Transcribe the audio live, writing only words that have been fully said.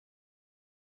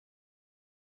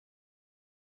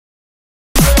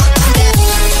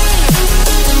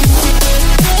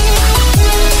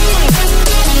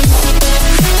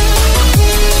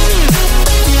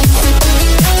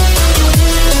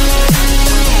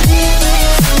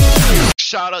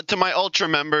Shout out to my Ultra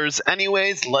members.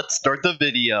 Anyways, let's start the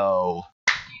video.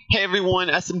 Hey everyone,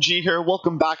 SMG here.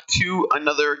 Welcome back to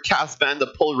another Cast Van the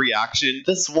Pull reaction.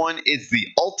 This one is the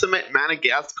ultimate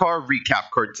Madagascar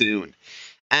recap cartoon.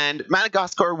 And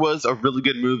Madagascar was a really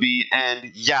good movie,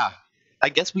 and yeah, I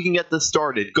guess we can get this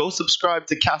started. Go subscribe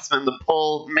to Cast Van the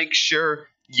Pull. Make sure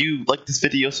you like this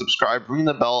video, subscribe, ring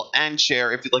the bell, and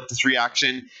share if you like this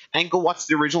reaction. And go watch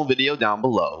the original video down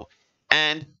below.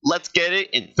 And let's get it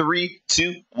in 3,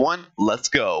 2, 1, let's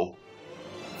go.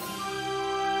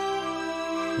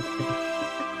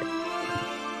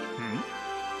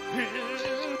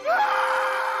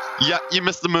 Yeah, you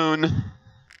missed the moon.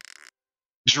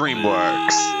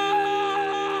 DreamWorks.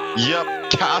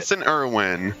 Yep, Cass and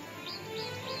Irwin.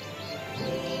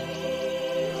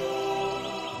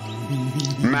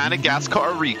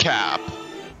 Madagascar recap.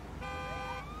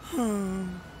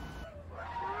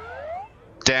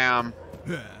 Damn.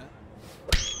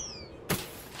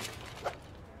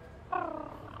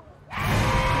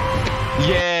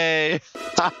 Yay!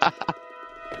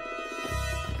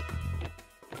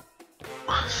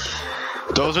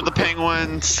 Those are the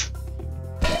penguins.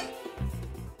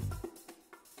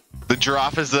 The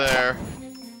giraffe is there.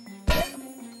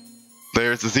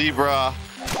 There's the zebra.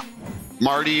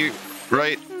 Marty,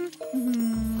 right?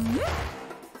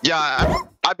 Yeah,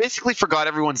 I basically forgot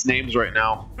everyone's names right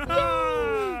now.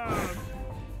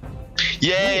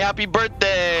 Yay, happy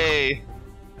birthday!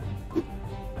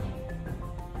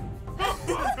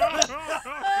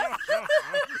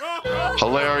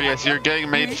 Hilarious, you're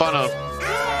getting made fun of.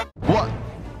 What?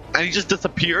 And he just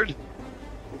disappeared?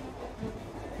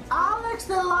 Alex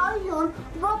the Lion,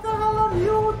 what the hell are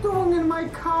you doing in my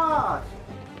car?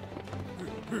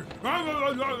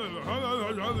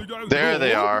 There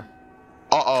they are.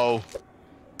 Uh-oh.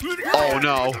 Oh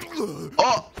no.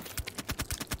 Oh!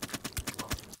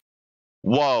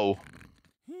 Whoa.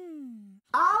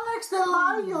 Alex the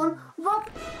Lion, what?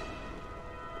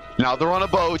 Now they're on a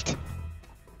boat.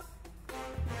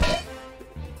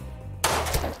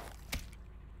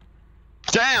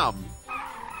 Damn!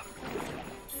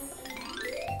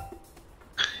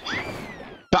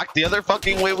 Back the other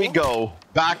fucking way we go.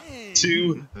 Back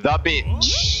to the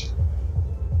beach.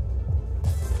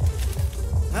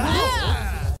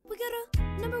 We got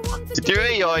a number one for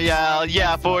Royale,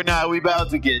 yeah, for now we about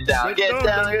to get down. Get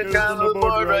down, here comes the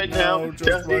board right now.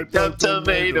 Just picked up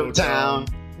Tomato Town.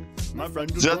 My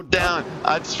friend Just down,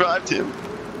 I described him.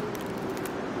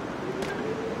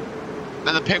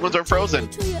 And the penguins are frozen.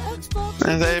 to your Xbox.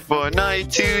 And they for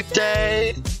night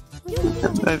today.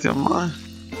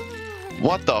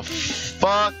 What the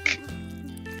fuck?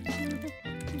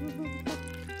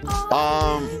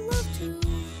 Oh.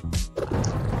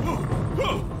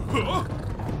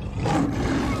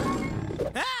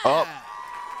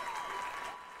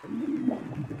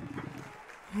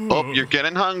 Oh, you're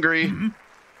getting hungry.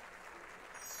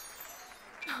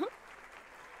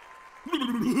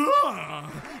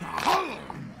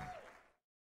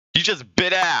 You just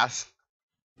bit ass.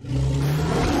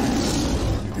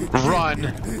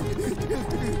 Run.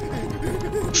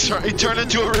 Sorry, turn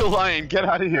into a real lion. Get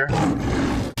out of here.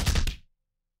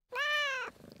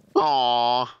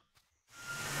 Aww.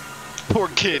 Poor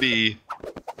kitty.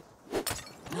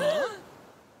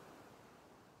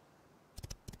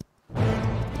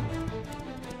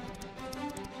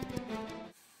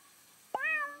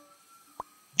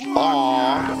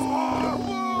 Aww.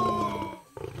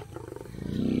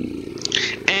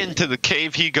 Into the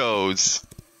cave he goes.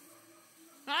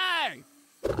 Hey!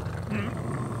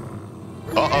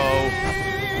 Uh-oh.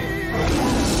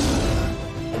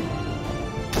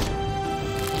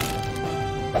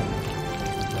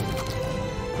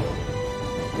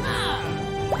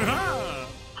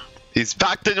 He's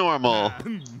back to normal.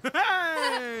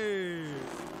 Hey!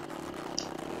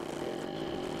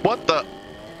 What the?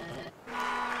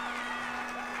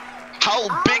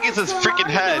 How big is his freaking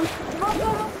head?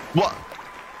 What?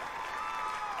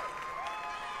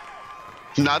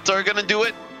 Nuts are gonna do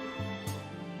it?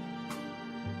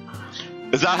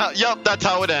 Is that how? Yup, that's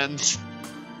how it ends.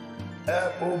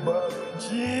 Apple bottom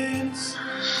jeans,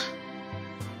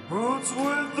 boots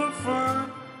with the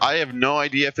fur. I have no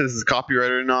idea if this is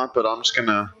copyrighted or not, but I'm just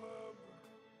gonna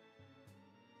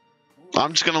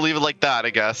leave it like that,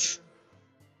 I guess.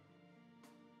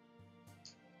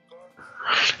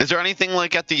 Is there anything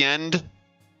like at the end?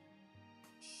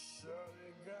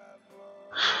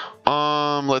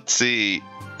 Let's see.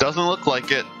 Doesn't look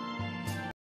like it.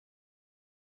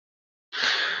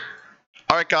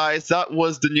 Alright guys, that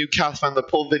was the new Cast Van the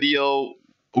Pull video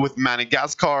with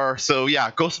Madagascar. So yeah,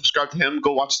 go subscribe to him,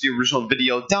 go watch the original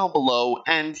video down below,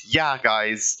 and yeah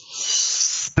guys,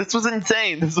 this was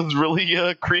insane. This was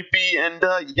really creepy, and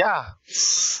yeah.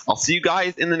 I'll see you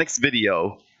guys in the next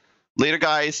video. Later,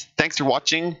 guys. Thanks for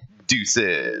watching.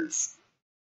 Deuces.